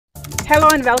Hello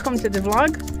and welcome to the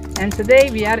vlog, and today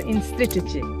we are in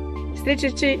Stričići.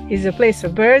 Stričići is a place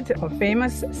of birth of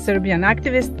famous Serbian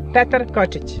activist Petar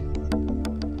Kocic,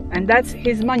 and that's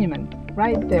his monument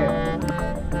right there.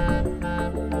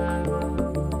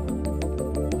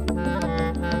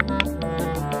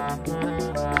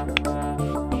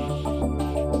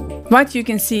 What you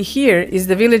can see here is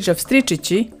the village of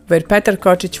Stričići, where Petar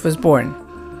Kocic was born.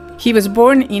 He was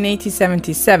born in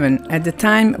 1877, at the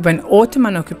time when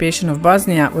Ottoman occupation of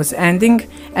Bosnia was ending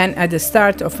and at the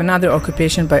start of another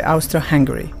occupation by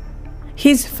Austro-Hungary.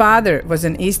 His father was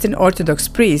an Eastern Orthodox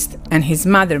priest and his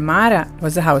mother Mara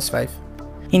was a housewife.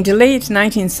 In the late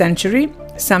 19th century,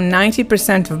 some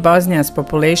 90% of Bosnia's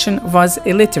population was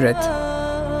illiterate.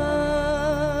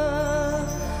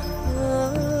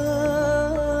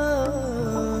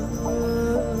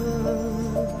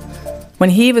 When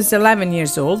he was 11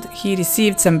 years old, he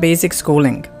received some basic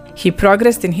schooling. He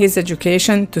progressed in his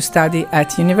education to study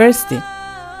at university.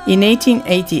 In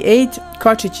 1888,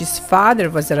 Kocic's father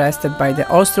was arrested by the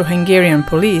Austro-Hungarian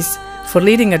police for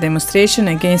leading a demonstration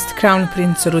against Crown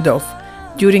Prince Rudolf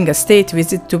during a state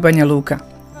visit to Banja Luka,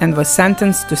 and was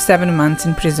sentenced to 7 months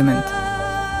imprisonment.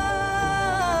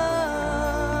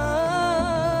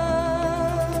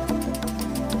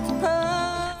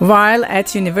 While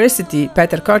at university,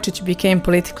 Petar Kocic became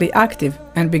politically active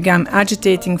and began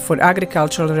agitating for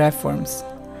agricultural reforms.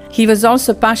 He was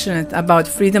also passionate about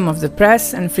freedom of the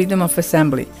press and freedom of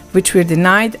assembly, which were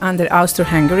denied under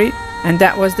Austro-Hungary, and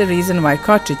that was the reason why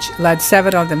Kocic led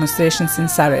several demonstrations in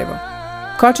Sarajevo.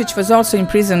 Kocic was also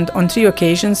imprisoned on 3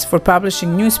 occasions for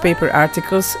publishing newspaper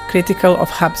articles critical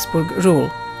of Habsburg rule.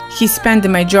 He spent the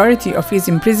majority of his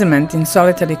imprisonment in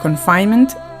solitary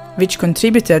confinement, which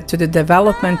contributed to the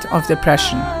development of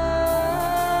depression.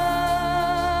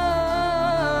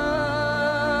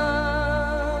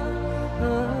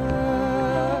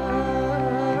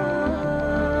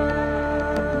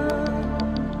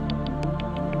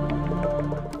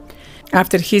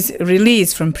 After his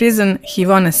release from prison, he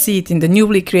won a seat in the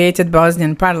newly created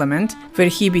Bosnian parliament, where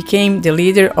he became the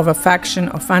leader of a faction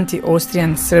of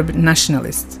anti-Austrian Serb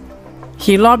nationalists.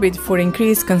 He lobbied for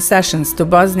increased concessions to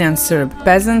Bosnian Serb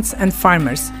peasants and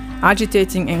farmers,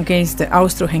 agitating against the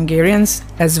Austro-Hungarians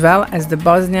as well as the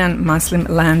Bosnian Muslim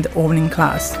land-owning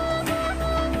class.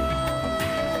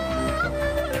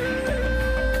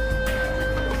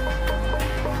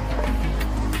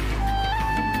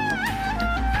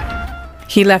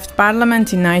 He left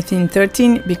parliament in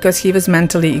 1913 because he was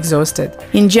mentally exhausted.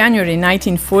 In January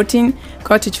 1914,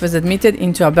 Kocic was admitted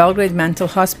into a Belgrade mental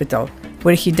hospital,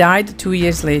 where he died 2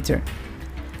 years later.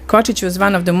 Kocic was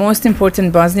one of the most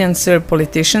important Bosnian Serb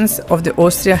politicians of the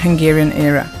Austro-Hungarian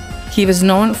era. He was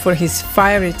known for his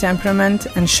fiery temperament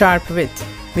and sharp wit,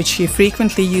 which he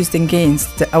frequently used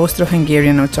against the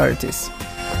Austro-Hungarian authorities.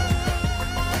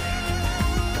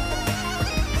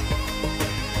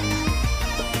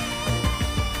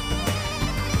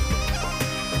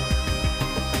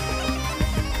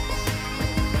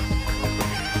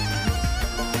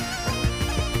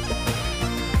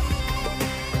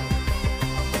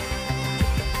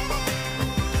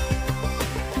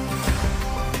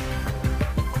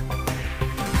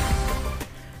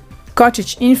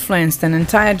 Kocic influenced an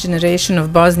entire generation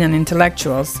of Bosnian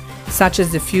intellectuals, such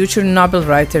as the future Nobel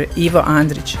writer Ivo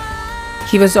Andrić.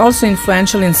 He was also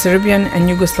influential in Serbian and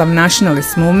Yugoslav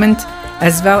nationalist movement,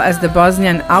 as well as the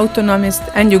Bosnian autonomist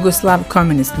and Yugoslav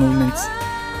communist movements.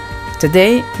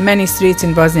 Today, many streets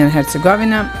in Bosnia and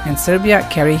Herzegovina and Serbia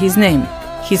carry his name.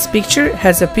 His picture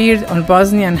has appeared on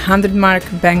Bosnian 100-mark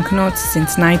banknotes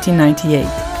since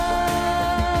 1998.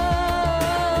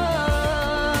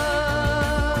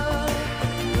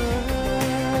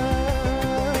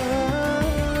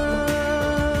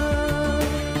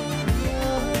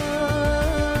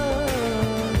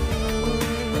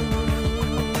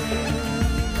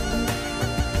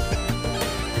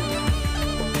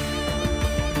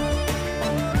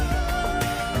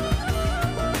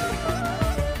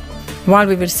 While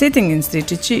we were sitting in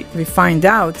Stričići, we find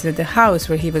out that the house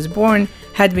where he was born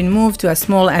had been moved to a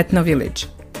small ethno village.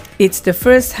 It's the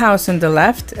first house on the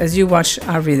left as you watch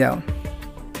our video.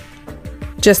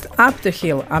 Just up the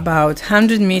hill, about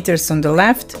 100 meters on the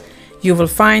left, you will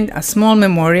find a small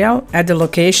memorial at the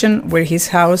location where his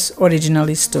house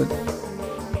originally stood.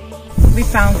 We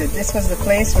found it. This was the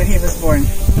place where he was born.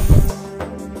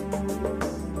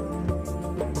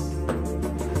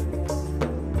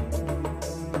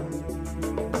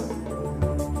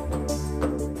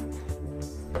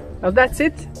 Well, that's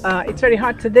it. It's very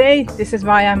hot today. This is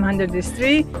why I'm under this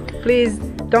tree. Please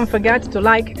don't forget to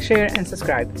like, share and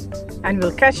subscribe. And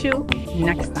we'll catch you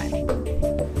next time.